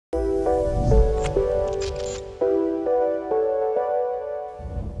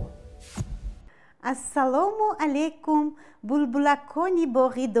ассалому алейкум булбулакони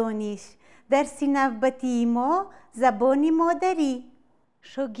боғи дониш. дарси навбатии мо забони модарӣ.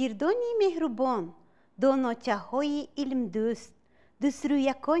 шогирдони меҳрубон, доночаҳои илмдӯст,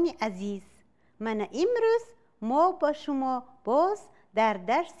 дӯстрӯякони азиз, мана имрӯз мо ба шумо боз дар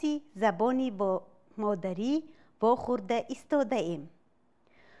дарси забони модарӣ вохӯрда истодаем.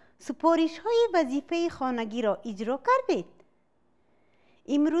 супоришҳои вазифаи хонагиро иҷро кардед?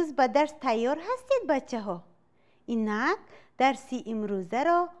 имрӯз ба дарс тайёр ҳастед бачаҳо? инак дарси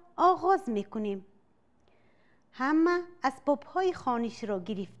имрӯзаро оғоз мекунем. ҳама асбобҳои хонишро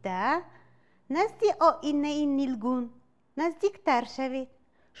гирифта назди оинаи нилгун наздиктар шавед.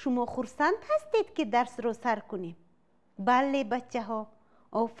 шумо хурсанд ҳастед ки дарсро сар кунем? бале бачаҳо,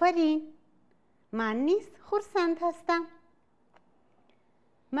 офарин. ман низ хурсанд ҳастам.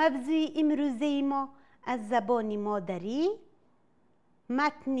 мавзӯи имрӯзаи мо аз забони модарӣ,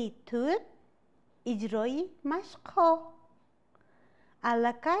 матни тӯб иҷрои машқҳо.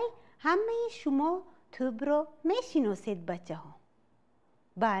 аллакай ҳамаи шумо тӯбро мешиносед бачаҳо?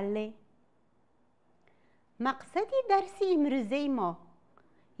 бале. мақсади дарси имрӯзаи мо: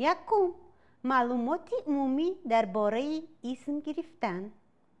 якум, маълумоти умумӣ дар бораи исм гирифтан.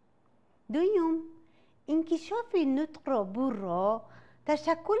 дуюм, инкишофи нутқро бурро,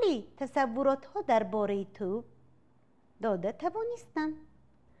 ташаккули тасаввуротҳо дар бораи тӯб дода тавонистан.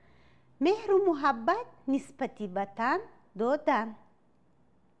 меҳру муҳаббат нисбати ватан додан.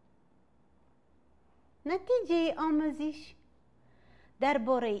 натиҷаи омӯзиш: дар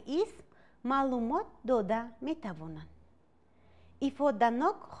бораи исм маълумот дода метавонанд,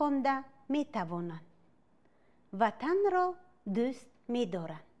 ифоданок хонда метавонанд, ватанро дӯст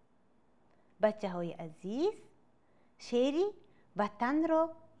медоранд. бачаҳои азиз, шеъри ватанро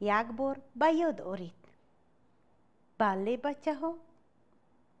як бор ба ёд оред. бале бачаҳо.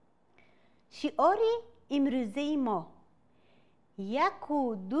 шиори имрӯзаи мо: яку,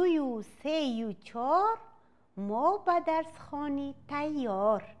 дую, сею, чор, мо ба дарсхонӣ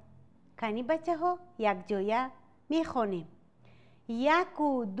тайёр. кани бачаҳо, якҷоя мехонем. яку,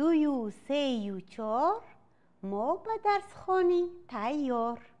 дую, сею, чор, мо ба дарсхонӣ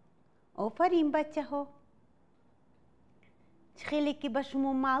тайёр. офарин бачаҳо. чӣ хеле ки ба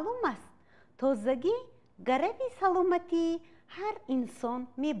шумо маълум аст, тозагӣ гарави саломатии ҳар инсон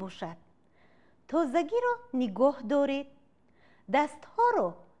мебошад. тозагиро нигоҳ доред, дастҳоро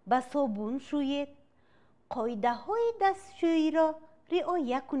ба собун шӯед, қоидаҳои дастшӯйиро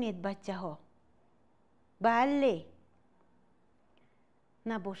риоя кунед бачаҳо. бале.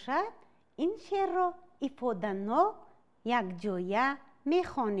 набошад, ин шеърро ифоданок якҷоя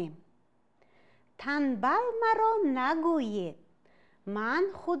мехонем. танбал маро нагӯед, ман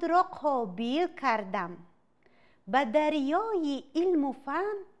худро қобил кардам. ба дарёи илму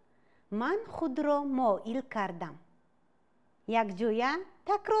фан ман худро моил кардам. якҷоя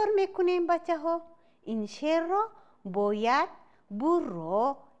такрор мекунем бачаҳо. ин шеърро бояд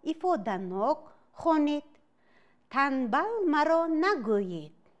бурро, ифоданок хонед. танбал маро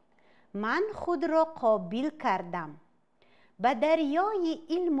нагӯед, ман худро қобил кардам. ба дарёи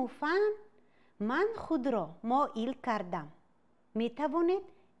илму фан ман худро моил кардам. метавонед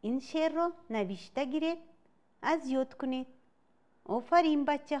ин шеърро навишта гиред, аз ёд кунед. офарин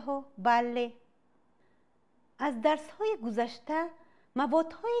бачаҳо. бале. аз дарсҳои гузашта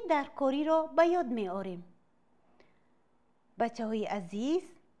маводҳои даркориро ба ёд меорем. бачаҳои азиз,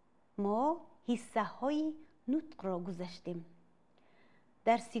 мо ҳиссаҳои нутқро гузаштем.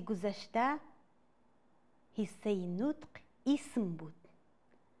 дарси гузашта ҳиссаи нутқ исм буд.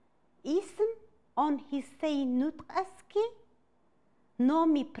 исм он ҳиссаи нутқ аст ки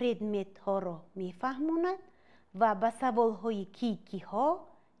номи предметҳоро мефаҳмонад ва ба саволҳои ки-киҳо,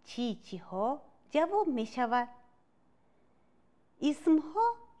 чӣ-чиҳо ҷавоб мешавад. исмҳо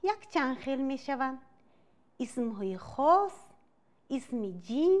якчанд хел мешаванд. исмҳои хос, исми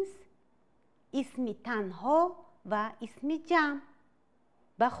ҷинс, исми танҳо ва исми ҷамъ.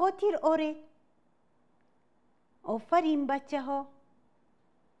 ба хотир оред. офарин бачаҳо.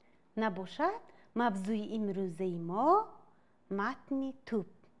 набошад, мавзӯи имрӯзаи мо матни тӯб.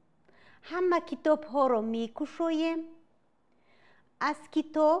 ҳама китобҳоро мекушоем. аз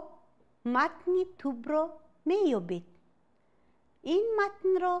китоб матни тӯбро меёбед. ин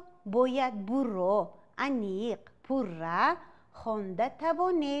матнро бояд бурро, аниқ, пурра хонда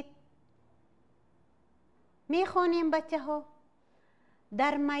тавонед. мехонем бачаҳо.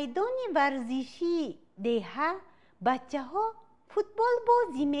 дар майдони варзишии деҳа бачаҳо футбол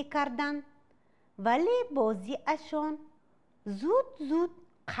бозӣ мекарданд, вале бозиашон зуд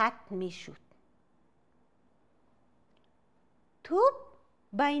қатъ мешуд. тӯб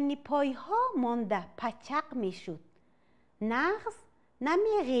байни пойҳо монда пачақ мешуд. нағз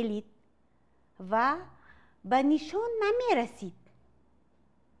намеғелид ва ба нишон намерасид.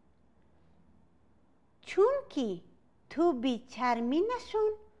 чунки тӯби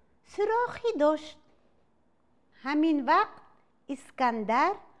чарминашон сурохӣ дошт. ҳамин вақт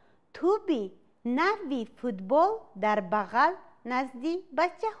искандар тӯби нави футбол дар бағал назди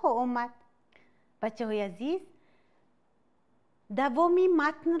бачаҳо омад. бачаҳои азиз, давоми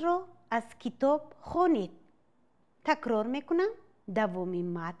матнро аз китоб хонед. такрор мекунам. давоми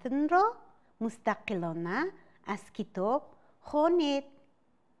матнро мустақилона аз китоб хонед.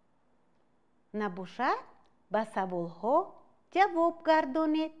 набошад ба саволҳо ҷавоб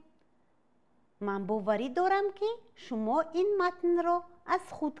гардонед. ман боварӣ дорам ки шумо ин матнро аз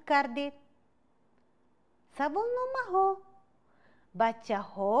худ кардед. саволномаҳо.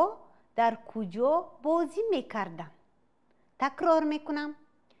 бачаҳо дар куҷо бозӣ мекарданд? такрор мекунам.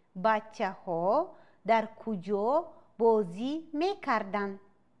 бачаҳо дар куҷо бозӣ мекарданд?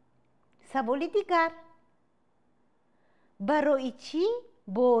 саволи дигар. барои чӣ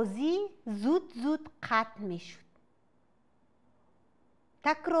бозӣ зуд зуд қатъ мешуд?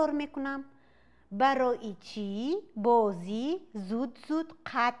 такрор мекунам. барои чӣ бозӣ зуд зуд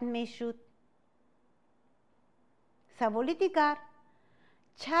қатъ мешуд? саволи дигар.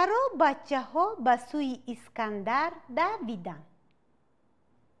 чаро бачаҳо ба сӯи искандар давиданд?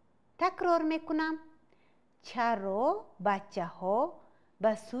 такрор мекунам. чаро бачаҳо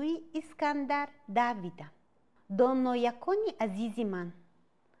ба сӯи искандар давиданд? доноякони азизи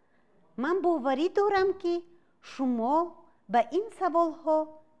ман боварӣ дорам ки шумо ба ин саволҳо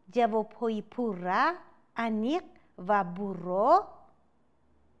ҷавобҳои пурра, аниқ ва бурро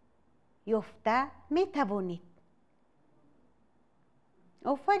ёфта метавонед.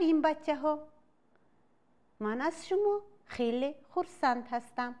 офарин бачаҳо. ман аз шумо хеле хурсанд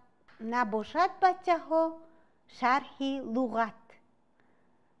ҳастам. набошад бачаҳо шарҳи луғат.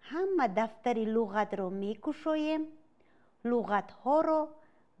 ҳама дафтари луғатро мекушоем. луғатҳоро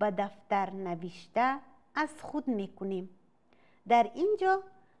ба дафтар навишта аз худ мекунем. дар ин ҷо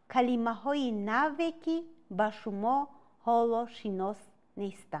калимаҳои наве ки ба шумо ҳоло шинос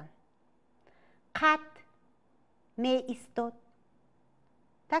нестанд. қатъ меистод.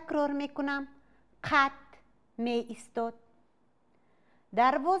 такрор мекунам. қатъ меистод.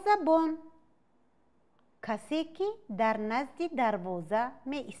 дарвозабон. касе ки дар назди дарвоза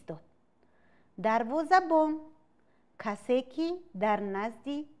меистод. дарвозабон. касе ки дар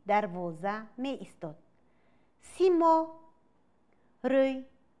назди дарвоза меистод. симо. рӯй.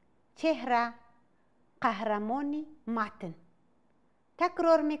 чеҳра. қаҳрамони матн.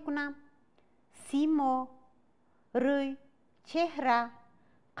 такрор мекунам. симо. рӯй. чеҳра.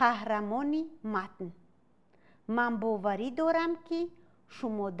 қаҳрамони матн. ман боварӣ дорам ки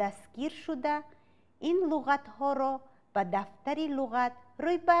шумо дастгир шуда ин луғатҳоро ба дафтари луғат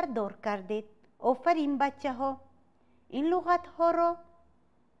рӯйбардор кардед. офарин бачаҳо. ин луғатҳоро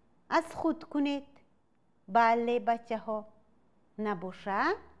аз худ кунед. бале бачаҳо.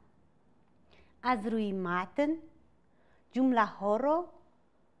 набошад? аз рӯи матн ҷумлаҳоро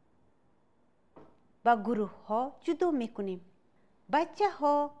ба гурӯҳҳо ҷудо мекунем.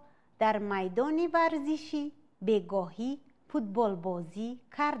 бачаҳо дар майдони варзишӣ бегоҳӣ футболбозӣ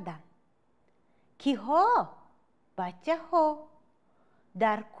карданд. киҳо? бачаҳо.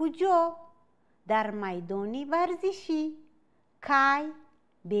 дар куҷо? дар майдони варзишӣ. кай?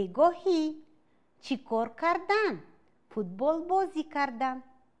 бегоҳӣ. чӣ кор карданд? футболбозӣ карданд.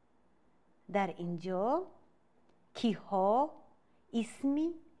 дар ин ҷо киҳо исми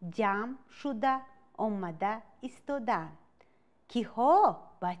ҷамъ шуда омада истодаанд. киҳо?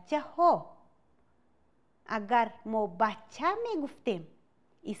 бачаҳо. агар мо бача мегуфтем,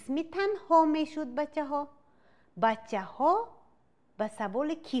 исми танҳо мешуд бачаҳо. бачаҳо ба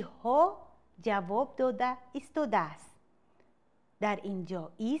саволи киҳо ҷавоб дода истодааст. дар ин ҷо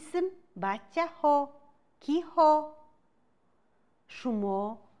исм бачаҳо. киҳо? шумо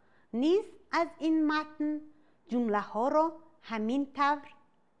низ аз ин матн ҷумлаҳоро ҳамин тавр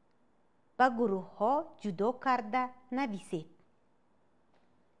ба гурӯҳҳо ҷудо карда нависед.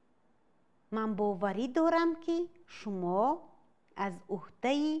 ман боварӣ дорам ки шумо аз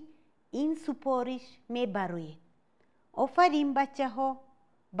уҳдаи ин супориш мебароед. офарин бачаҳо.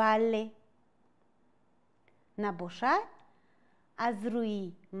 бале. набошад? аз рӯи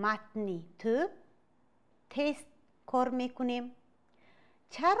матни тӯб тест кор мекунем.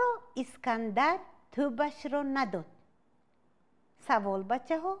 чаро искандар тӯбашро надод? савол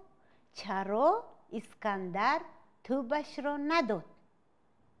бачаҳо. чаро искандар тӯбашро надод?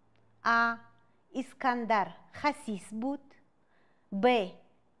 а. искандар хасис буд. б.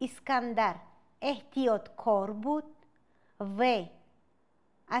 искандар эҳтиёткор буд. В.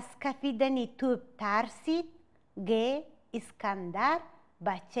 аз кафидани тӯб тарсид. Г. искандар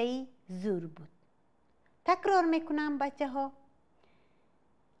бачаи зур буд. такрор мекунам бачаҳо.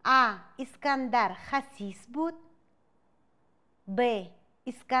 А. искандар хасис буд. б.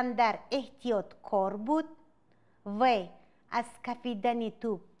 искандар эҳтиёткор буд. В. аз кафидани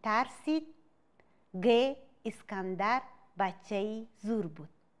тӯб тарсид. г. искандар бачаи зур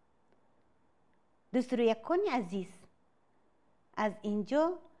буд. дӯструякони азиз, аз инҷо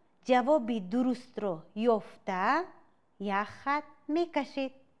ҷавоби дурустро ёфта як хат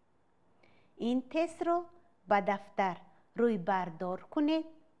мекашед. ин тестро ба дафтар рӯйбардор кунед.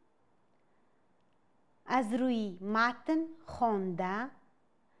 аз рӯи матн хонда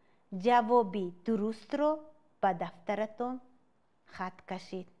ҷавоби дурустро ба дафтаратон хат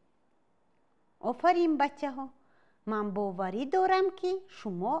кашед. офарин бачаҳо, ман боварӣ дорам ки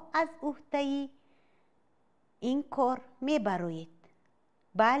шумо аз уҳдаи ин кор мебароед.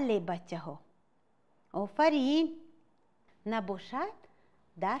 бале бачаҳо, офарин. набошад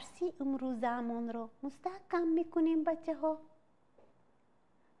дарси имрӯзаамонро мустаҳкам мекунем бачаҳо.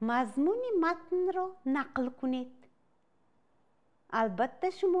 мазмуни матнро нақл кунед. албатта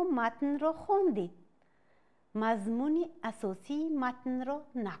шумо матнро хондед. мазмуни асосии матнро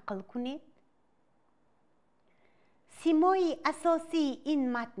нақл кунед. симои асосии ин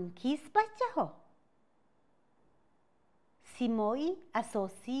матн кист бачаҳо? симои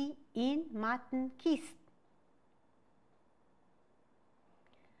асосии ин матн кист?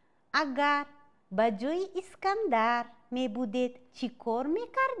 агар ба ҷои искандар мебудед чӣ кор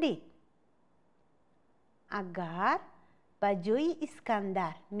мекардед? агар ба ҷои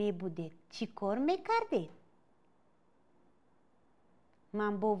искандар мебудед чӣ кор мекардед?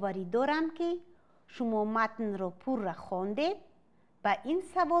 ман боварӣ дорам ки шумо матнро пурра хондед, ба ин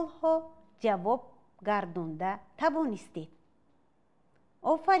саволҳо ҷавоб гардонда тавонистед.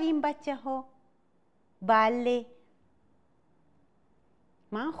 офарин бачаҳо. бале,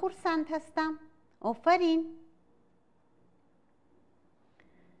 ман хурсанд ҳастам. офарин.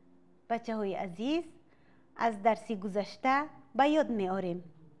 бачаҳои азиз, аз дарси гузашта ба ёд меорем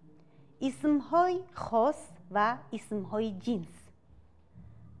исмҳои хос ва исмҳои ҷинс.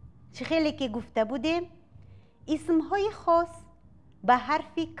 чӣ хеле ки гуфта будем, исмҳои хос ба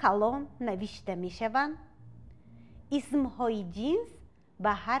ҳарфи калон навишта мешаванд. исмҳои ҷинс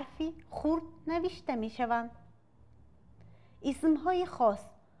ба ҳарфи хурд навишта мешаванд. исмҳои хос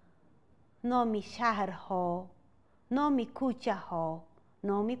номи шаҳрҳо, номи кӯчаҳо,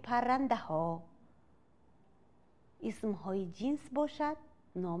 номи паррандаҳо. исмҳои ҷинс бошад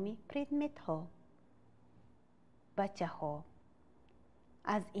номи предметҳо. бачаҳо,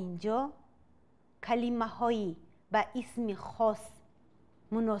 аз инҷо калимаҳои ба исми хос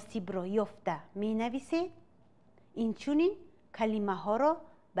муносибро ёфта менависед. инчунин калимаҳоро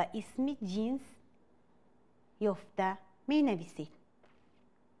ба исми ҷинс ёфта менависед.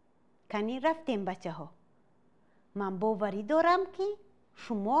 кани рафтем бачаҳо. ман боварӣ дорам ки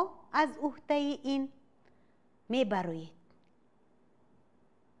шумо аз уҳдаи ин мебароед.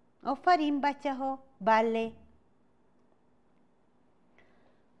 офарин бачаҳо. бале.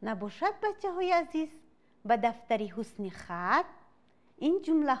 набошад бачаҳои азиз, ба дафтари ҳусни хат ин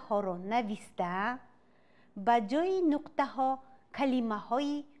ҷумлаҳоро нависта ба ҷои нуқтаҳо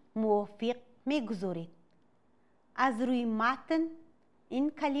калимаҳои мувофиқ мегузоред. аз рӯи матн ин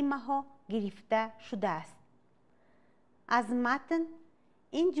калимаҳо гирифта шудааст. аз матн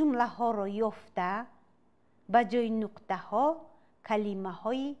ин ҷумлаҳоро ёфта ба ҷои нуқтаҳо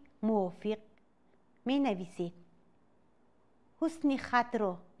калимаҳои мувофиқ менависед. ҳусни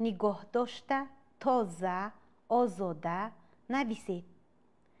хатро нигоҳ дошта тоза, озода нависед.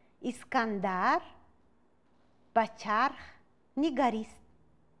 искандар ба чарх нигарист.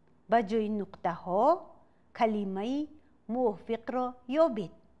 ба ҷои нуқтаҳо калимаи мувофиқро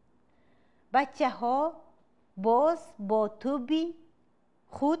ёбед. бачаҳо боз бо тӯби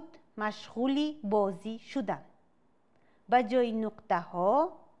худ машғули бозӣ шуданд. ба ҷои нуқтаҳо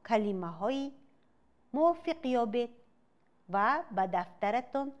калимаҳои мувофиқ ёбед ва ба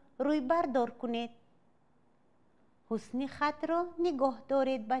дафтаратон рӯйбардор кунед. ҳусни хатро нигоҳ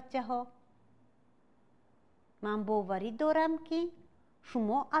доред бачаҳо. ман боварӣ дорам ки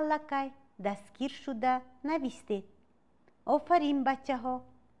шумо аллакай дастгир шуда навистед. офарин бачаҳо.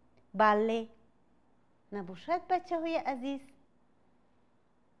 бале. набошад бачаҳои азиз,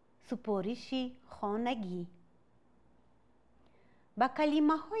 супориши хонагӣ. ба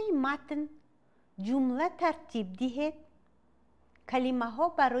калимаҳои матн ҷумла тартиб диҳед. калимаҳо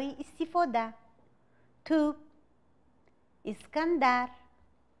барои истифода: тӯб, искандар,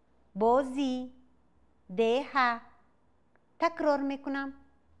 بازی، دهه. تکرار میکنم.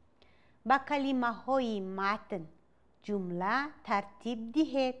 با کلمه های متن جمله ترتیب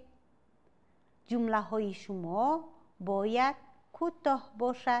دهید. جمله های شما باید کوتاه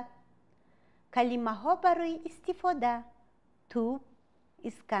باشد. کلمه ها برای استفاده: توپ،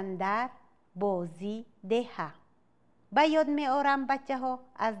 اسکندر، بازی، دهه. به یاد می آورم بچه ها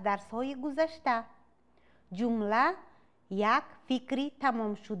از درس های گذشته. جمله یک فکری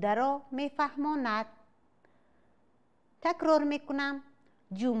تمام شده را می فهماند. تکرار می کنم.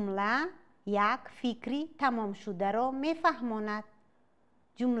 جمله یک فکری تمام شده را می فهماند.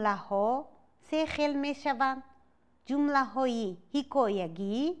 جمله ها سه خیل می شوند: جمله های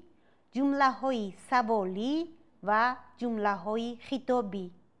حکایگی، جمله های سوالی و جمله های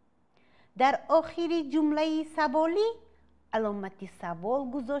خطابی. در آخر جمله سوالی علامت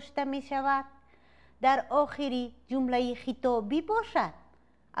سوال گذاشته می شود. در آخر جمله خطابی باشد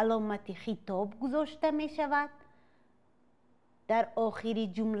علامت خطاب گذاشته می شود. در آخر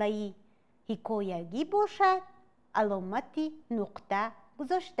جمله حکایگی باشد علامت نقطه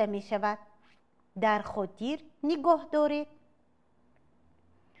گذاشته می شود. در خاطر نگاه دارید.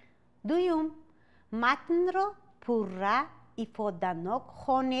 دوم، متن را پرره افاده‌ناک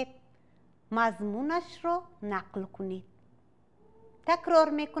خوانید. مضمونش را نقل کنید. تکرار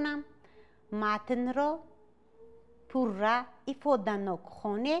میکنم. متن را پرره افاده‌ناک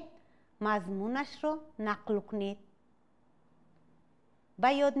خوانید. مضمونش را نقل کنید.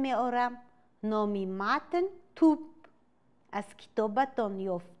 به یاد می آورم نام متن توپ. از کتابتان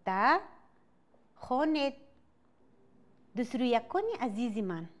یافته خوانید. دوست رویکان عزیز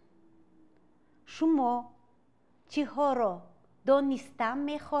من، شما چه ها را دانستن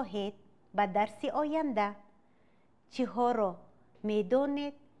می خواهید به درس آینده؟ چه ها را می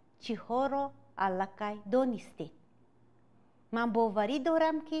دانید؟ چه ها را الکی دانستید؟ من باوری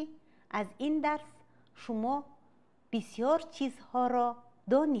دارم که از این درس شما بسیار چیزها را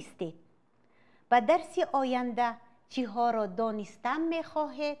دانستید. به درس آینده چه ها را دانستن می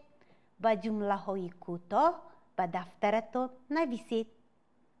خواهید؟ به جمله های کوتاه به دفترتان نویسید.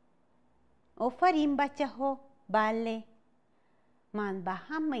 آفرین بچه ها. بله، من به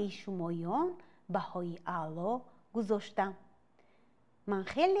همه شمایان بهای اعلا گذاشتم. من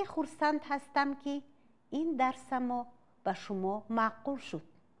خیلی خرسند هستم که این درس ما به شما معقول شد.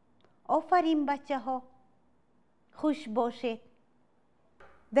 آفرین بچه ها. خوش باشید.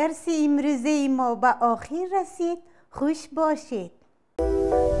 درس امروزه ما به آخر رسید. خوش باشید.